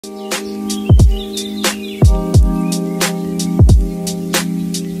Hi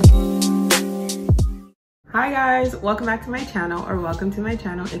guys, welcome back to my channel, or welcome to my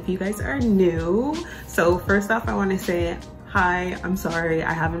channel if you guys are new. So first off, I want to say hi. I'm sorry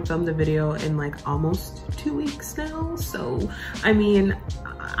I haven't filmed a video in like almost 2 weeks now. So I mean,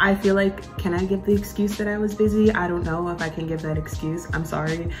 I feel like, can I give the excuse that I was busy? I don't know if I can give that excuse. I'm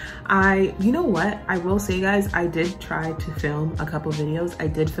sorry. You know what, I will say guys, I did try to film a couple videos. I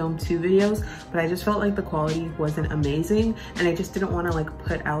did film 2 videos, but I just felt like the quality wasn't amazing, and I just didn't want to like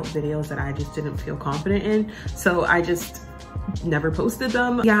put out videos that I just didn't feel confident in, so I just never posted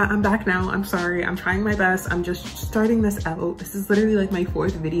them. Yeah, I'm back now. I'm sorry. I'm trying my best. I'm just starting this out. This is literally like my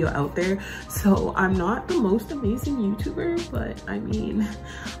 4th video out there, so I'm not the most amazing YouTuber, but I mean,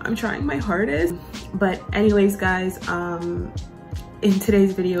 I'm trying my hardest. But anyways guys, in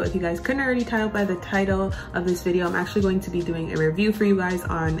today's video, if you guys couldn't already tell by the title of this video, I'm actually going to be doing a review for you guys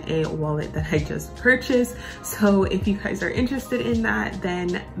on a wallet that I just purchased. So if you guys are interested in that,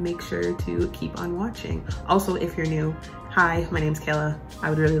 then make sure to keep on watching. Also, if you're new, hi, my name's Kayla. I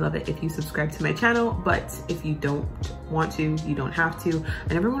would really love it if you subscribe to my channel, but if you don't want to, you don't have to.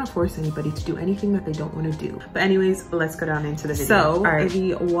 I never want to force anybody to do anything that they don't want to do. But anyways, let's go down into the video. So, all right,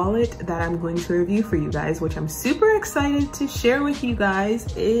 the wallet that I'm going to review for you guys, which I'm super excited to share with you guys,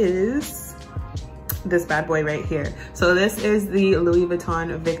 is this bad boy right here. So this is the Louis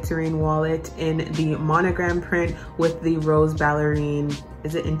Vuitton Victorine Wallet in the monogram print with the rose ballerine,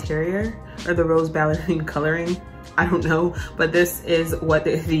 is it interior? Or the rose ballerine coloring? I don't know, but this is what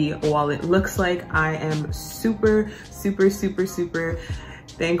the wallet looks like. I am super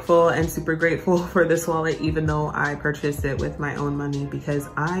thankful and super grateful for this wallet, even though I purchased it with my own money, because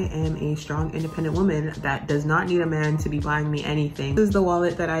I am a strong, independent woman that does not need a man to be buying me anything. This is the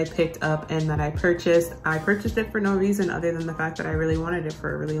wallet that I picked up and that I purchased. I purchased it for no reason other than the fact that I really wanted it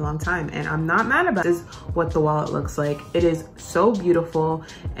for a really long time, and I'm not mad about it. This is what the wallet looks like. It is so beautiful,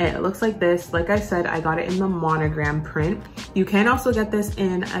 and it looks like this. Like I said, I got it in the monogram print. You can also get this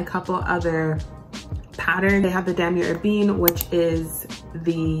in a couple other pattern. They have the Damier Ebene, which is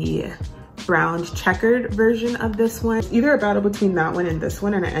the brown checkered version of this one. It's either a battle between that one and this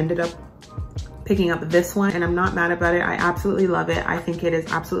one, and I ended up picking up this one, and I'm not mad about it. I absolutely love it. I think it is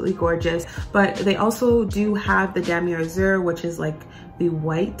absolutely gorgeous. But they also do have the Damier Azur, which is like the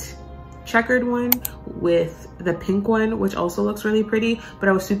white checkered one with the pink one, which also looks really pretty, but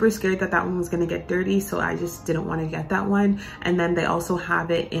I was super scared that that one was gonna get dirty, so I just didn't want to get that one. And then they also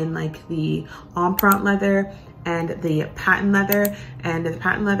have it in like the empreinte leather and the patent leather, and the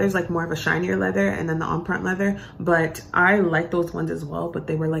patent leather is like more of a shinier leather, and then the empreinte leather. But I like those ones as well, but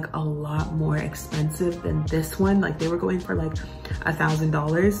they were like a lot more expensive than this one. Like they were going for like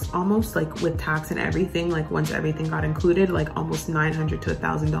 $1,000 almost, like with tax and everything, like once everything got included, like almost $900 to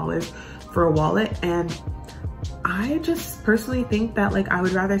 $1,000 for a wallet. And I just personally think that like I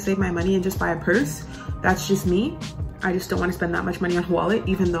would rather save my money and just buy a purse. That's just me. I just don't want to spend that much money on a wallet,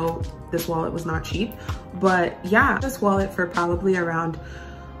 even though this wallet was not cheap. But yeah, this wallet for probably around,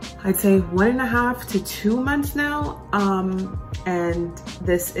 I'd say 1.5 to 2 months now. And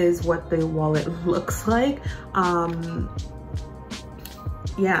this is what the wallet looks like.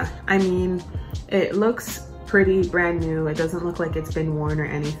 Yeah, I mean, it looks pretty brand new. It doesn't look like it's been worn or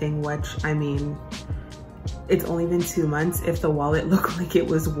anything, which I mean, it's only been 2 months. If the wallet looked like it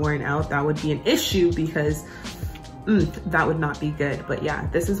was worn out, that would be an issue, because that would not be good. But yeah,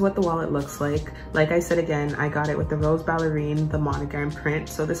 this is what the wallet looks like. Like I said again, I got it with the rose ballerine, the monogram print.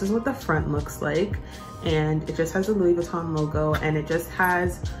 So this is what the front looks like, and it just has a Louis Vuitton logo, and it just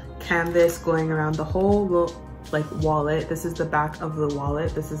has canvas going around the whole like wallet. This is the back of the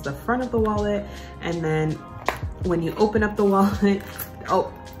wallet, this is the front of the wallet, and then when you open up the wallet,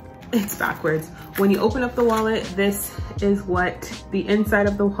 oh, it's backwards. When you open up the wallet, this is what the inside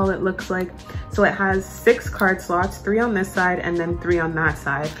of the wallet looks like. So it has 6 card slots, 3 on this side and then 3 on that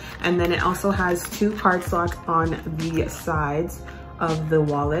side. And then it also has 2 card slots on the sides of the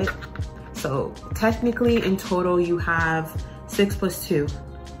wallet. So technically in total you have 6 plus 2,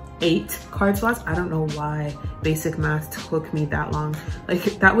 8 card slots. I don't know why basic math took me that long. Like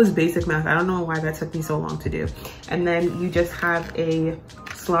that was basic math. I don't know why that took me so long to do. And then you just have a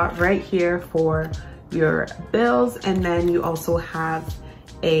slot right here for your bills, and then you also have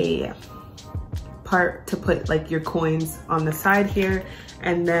a part to put like your coins on the side here.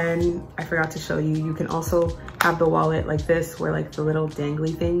 And then I forgot to show you, you can also have the wallet like this, where like the little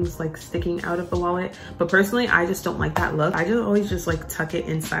dangly things like sticking out of the wallet. But personally, I just don't like that look. I just always just like tuck it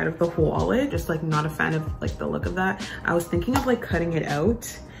inside of the wallet. Just like not a fan of like the look of that. I was thinking of like cutting it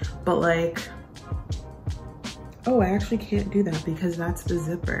out, but like Oh, I actually can't do that because that's the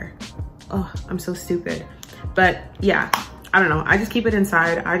zipper. Oh, I'm so stupid. But yeah, I don't know. I just keep it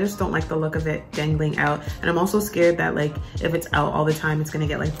inside. I just don't like the look of it dangling out. And I'm also scared that like, if it's out all the time, it's gonna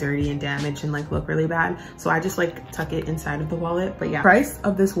get like dirty and damaged and like look really bad. So I just like tuck it inside of the wallet. But yeah, price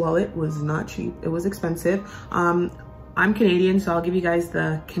of this wallet was not cheap. It was expensive. I'm Canadian, so I'll give you guys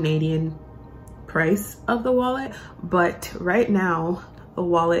the Canadian price of the wallet. But right now, the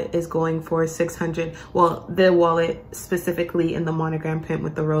wallet is going for 600. Well, the wallet specifically in the monogram print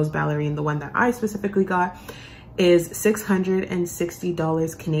with the rose ballerine, the one that I specifically got, is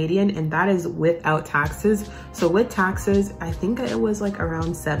 $660 Canadian, and that is without taxes. So with taxes, I think it was like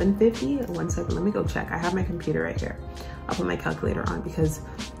around $750. One second, let me go check. I have my computer right here. I'll put my calculator on because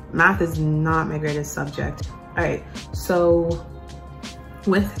math is not my greatest subject. All right, so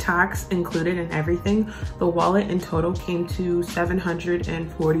with tax included and everything, the wallet in total came to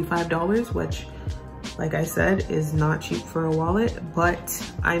 $745, which, like I said, is not cheap for a wallet.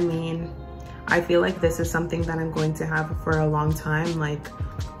 But I mean, I feel like this is something that I'm going to have for a long time. Like,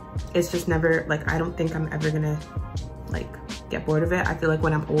 it's just never, like, I don't think I'm ever gonna like get bored of it. I feel like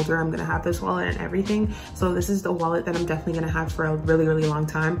when I'm older, I'm gonna have this wallet and everything. So this is the wallet that I'm definitely gonna have for a really, really long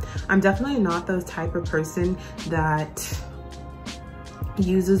time. I'm definitely not the type of person that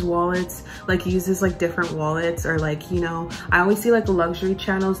uses wallets, like uses like different wallets, or like, you know, I always see like luxury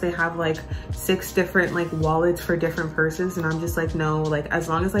channels, they have like 6 different like wallets for different purses, and I'm just like, no, like as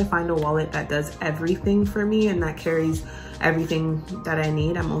long as I find a wallet that does everything for me and that carries everything that I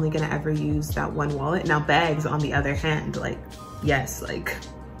need, I'm only gonna ever use that one wallet. Now bags on the other hand, like, yes, like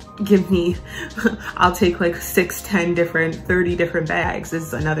give me, I'll take like 6, 10 different, 30 different bags. This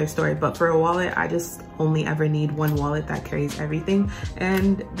is another story. But for a wallet, I just only ever need one wallet that carries everything.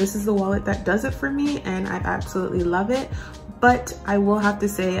 And this is the wallet that does it for me, and I absolutely love it. But I will have to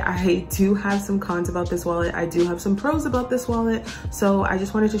say, I do have some cons about this wallet. I do have some pros about this wallet. So I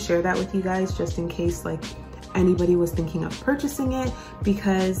just wanted to share that with you guys, just in case like anybody was thinking of purchasing it,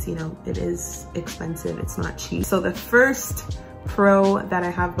 because, you know, it is expensive. It's not cheap. So the first pro that I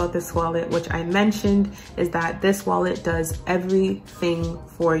have about this wallet, which I mentioned, is that this wallet does everything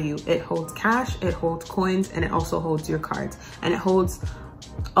for you. It holds cash, it holds coins, and it also holds your cards, and it holds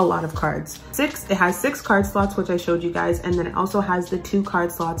a lot of cards. It has 6 card slots, which I showed you guys, and then it also has the 2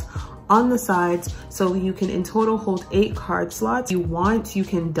 card slots on the sides, so you can in total hold 8 card slots. If you want, you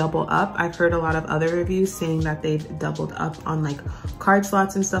can double up. I've heard a lot of other reviews saying that they've doubled up on like card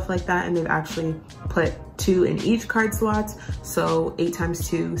slots and stuff like that, and they've actually put 2 in each card slots. So 8 times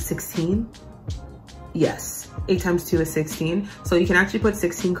 2, 16. Yes, 8 times 2 is 16. So you can actually put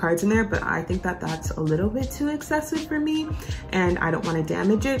 16 cards in there, but I think that that's a little bit too excessive for me, and I don't want to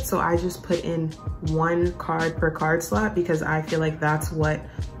damage it. So I just put in 1 card per card slot, because I feel like that's what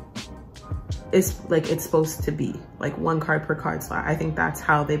is like it's supposed to be, like 1 card per card slot. I think that's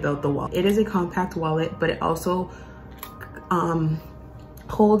how they built the wallet. It is a compact wallet, but it also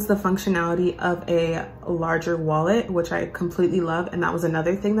holds the functionality of a larger wallet, which I completely love. And that was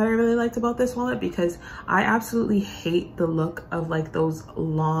another thing that I really liked about this wallet, because I absolutely hate the look of like those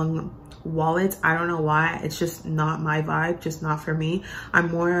long wallets. I don't know why, it's just not my vibe, just not for me.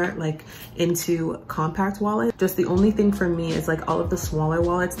 I'm more like into compact wallets. Just the only thing for me is like all of the smaller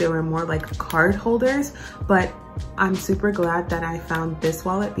wallets, they were more like card holders. But I'm super glad that I found this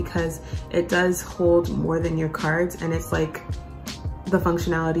wallet, because it does hold more than your cards, and it's like the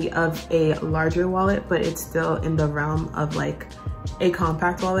functionality of a larger wallet, but it's still in the realm of like a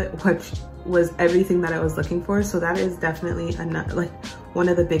compact wallet, which was everything that I was looking for. So that is definitely another, like, one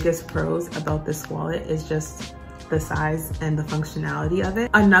of the biggest pros about this wallet is just the size and the functionality of it.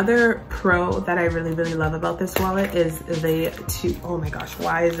 Another pro that I really, really love about this wallet is the 2, oh my gosh,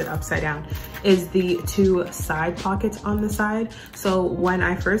 why is it upside down? Is the 2 side pockets on the side. So when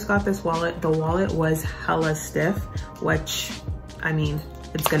I first got this wallet, the wallet was hella stiff, which, I mean,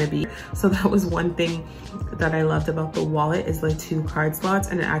 it's gonna be. So that was one thing that I loved about the wallet, is the 2 card slots,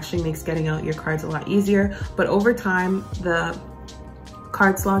 and it actually makes getting out your cards a lot easier. But over time, the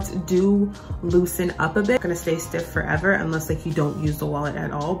card slots do loosen up a bit. It's gonna stay stiff forever unless like you don't use the wallet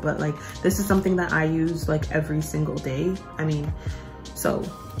at all. But like, this is something that I use like every single day. I mean, so.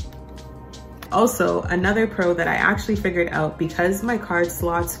 Also, another pro that I actually figured out, because my card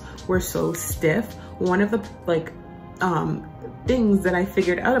slots were so stiff, one of the like things that I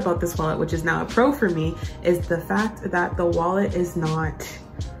figured out about this wallet, which is now a pro for me, is the fact that the wallet is not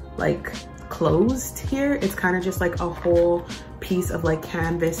like closed here. It's kind of just like a whole piece of like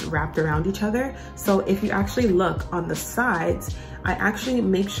canvas wrapped around each other. So if you actually look on the sides, I actually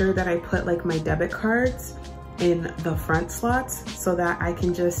make sure that I put like my debit cards in the front slots, so that I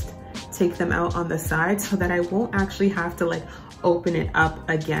can just take them out on the side so that I won't actually have to like open it up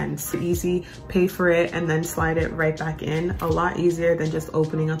again. So easy, pay for it and then slide it right back in. A lot easier than just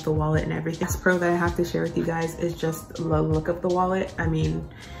opening up the wallet and everything. This pro that I have to share with you guys is just the look of the wallet. I mean,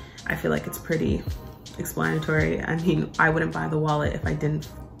 I feel like it's pretty explanatory. I mean, I wouldn't buy the wallet if I didn't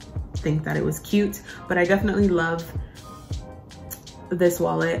think that it was cute, but I definitely love this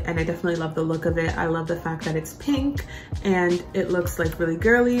wallet and I definitely love the look of it. I love the fact that it's pink and it looks like really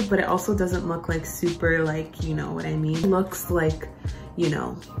girly, but it also doesn't look like super like, you know what I mean? It looks like, you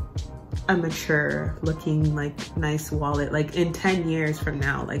know, a mature looking like nice wallet. Like in 10 years from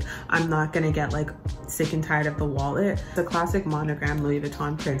now, like I'm not gonna get like sick and tired of the wallet. It's a classic monogram Louis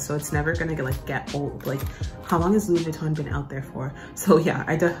Vuitton print, so it's never gonna get old. Like how long has Louis Vuitton been out there for? So yeah,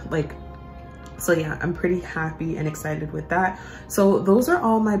 so yeah, I'm pretty happy and excited with that. So those are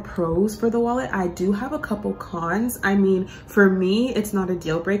all my pros for the wallet. I do have a couple cons. I mean, for me, it's not a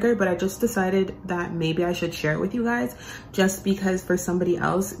deal breaker, but I just decided that maybe I should share it with you guys just because for somebody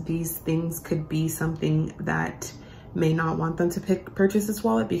else, these things could be something that may not want them to purchase this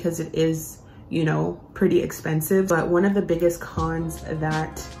wallet because it is, you know, pretty expensive. But one of the biggest cons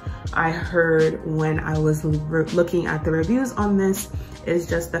that I heard when I was looking at the reviews on this is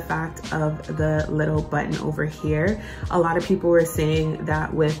just the fact of the little button over here. A lot of people were saying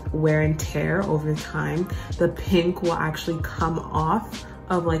that with wear and tear over time, the pink will actually come off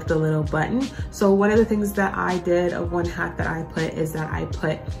of like the little button. So one of the things that I did, one hack that I put is that I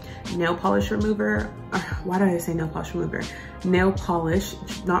put nail polish remover. Why did I say nail polish remover? Nail polish,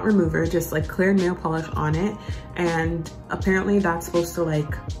 not remover, just like clear nail polish on it. And apparently that's supposed to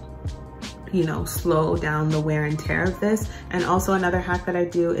like, you know, slow down the wear and tear of this. And also another hack that I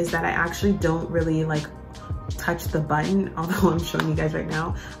do is that I actually don't really like touch the button, although I'm showing you guys right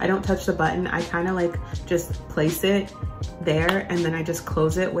now. I don't touch the button. I kind of like just place it there and then I just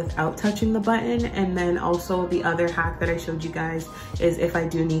close it without touching the button. And then also the other hack that I showed you guys is if I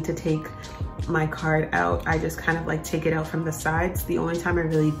do need to take my card out, I just kind of like take it out from the sides. The only time I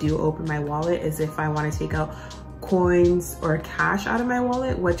really do open my wallet is if I want to take out coins or cash out of my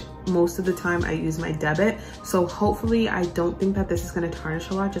wallet, which most of the time I use my debit. So hopefully I don't think that this is going to tarnish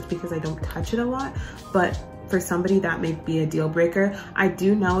a lot just because I don't touch it a lot. But for somebody that may be a deal breaker, I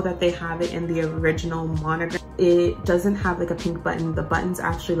do know that they have it in the original monogram. It doesn't have like a pink button. The button's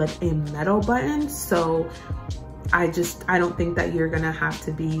actually like a metal button. So I don't think that you're gonna have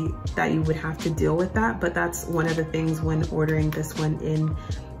to that you would have to deal with that. But that's one of the things when ordering this one in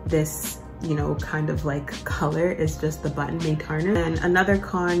this, you know, kind of like color, is just the button may tarnish. And another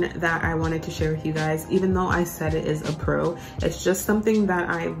con that I wanted to share with you guys, even though I said it is a pro, it's just something that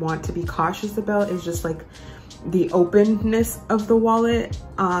I want to be cautious about, is just like the openness of the wallet.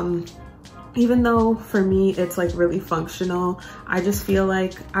 Even though for me it's like really functional, I just feel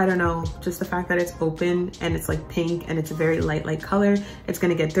like, I don't know, just the fact that it's open and it's like pink and it's a very light color, it's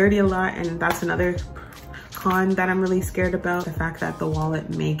gonna get dirty a lot. And that's another con that I'm really scared about, the fact that the wallet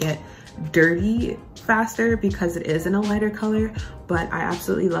may get dirty faster because it is in a lighter color. But I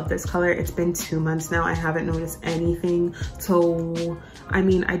absolutely love this color. It's been 2 months now, I haven't noticed anything. So I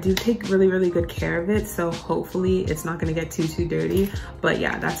mean, I do take really good care of it, so hopefully it's not gonna get too dirty. But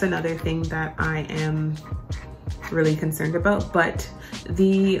yeah, that's another thing that I am really concerned about. But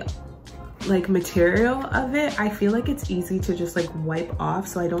the like material of it, I feel like it's easy to just like wipe off,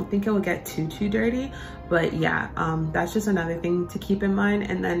 so I don't think it will get too dirty. But yeah, that's just another thing to keep in mind.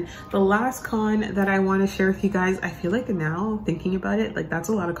 And then the last con that I want to share with you guys, I feel like now thinking about it, like that's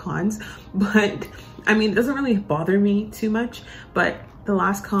a lot of cons, but I mean, it doesn't really bother me too much. But the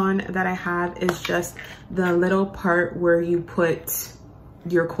last con that I have is just the little part where you put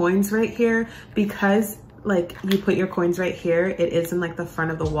your coins right here, because like you put your coins right here, it is in like the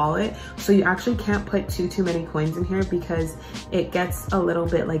front of the wallet, so you actually can't put too many coins in here because it gets a little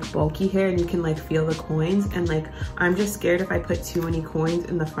bit like bulky here and you can like feel the coins. And like I'm just scared if I put too many coins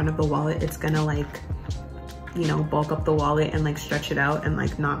in the front of the wallet, it's gonna like, you know, bulk up the wallet and like stretch it out and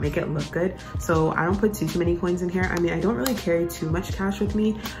like not make it look good. So I don't put too many coins in here. I mean, I don't really carry too much cash with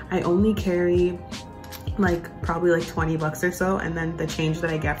me. I only carry like probably like 20 bucks or so, and then the change that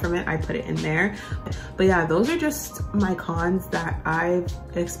I get from it, I put it in there. But yeah, those are just my cons that I've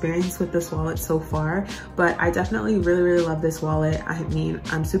experienced with this wallet so far. But I definitely really love this wallet. I mean,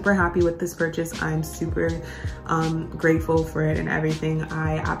 I'm super happy with this purchase. I'm super grateful for it and everything.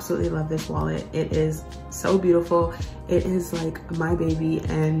 I absolutely love this wallet. It is so beautiful. It is like my baby,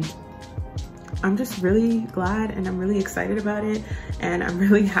 and I'm just really glad and I'm really excited about it, and I'm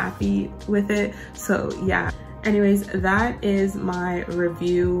really happy with it. So yeah, Anyways, that is my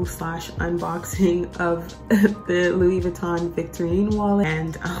review slash unboxing of the Louis Vuitton Victorine wallet.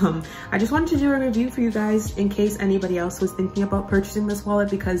 And I just wanted to do a review for you guys in case anybody else was thinking about purchasing this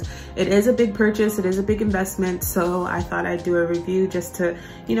wallet, because it is a big purchase, it is a big investment. So I thought I'd do a review just to,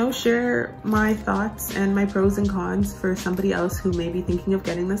 you know, share my thoughts and my pros and cons for somebody else who may be thinking of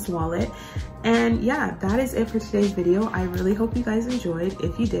getting this wallet. And yeah, that is it for today's video. I really hope you guys enjoyed.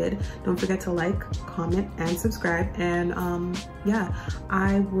 If you did, don't forget to like, comment, and subscribe. And yeah,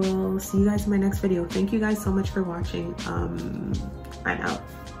 I will see you guys in my next video. Thank you guys so much for watching. I'm out.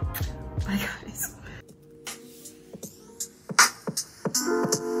 Bye guys.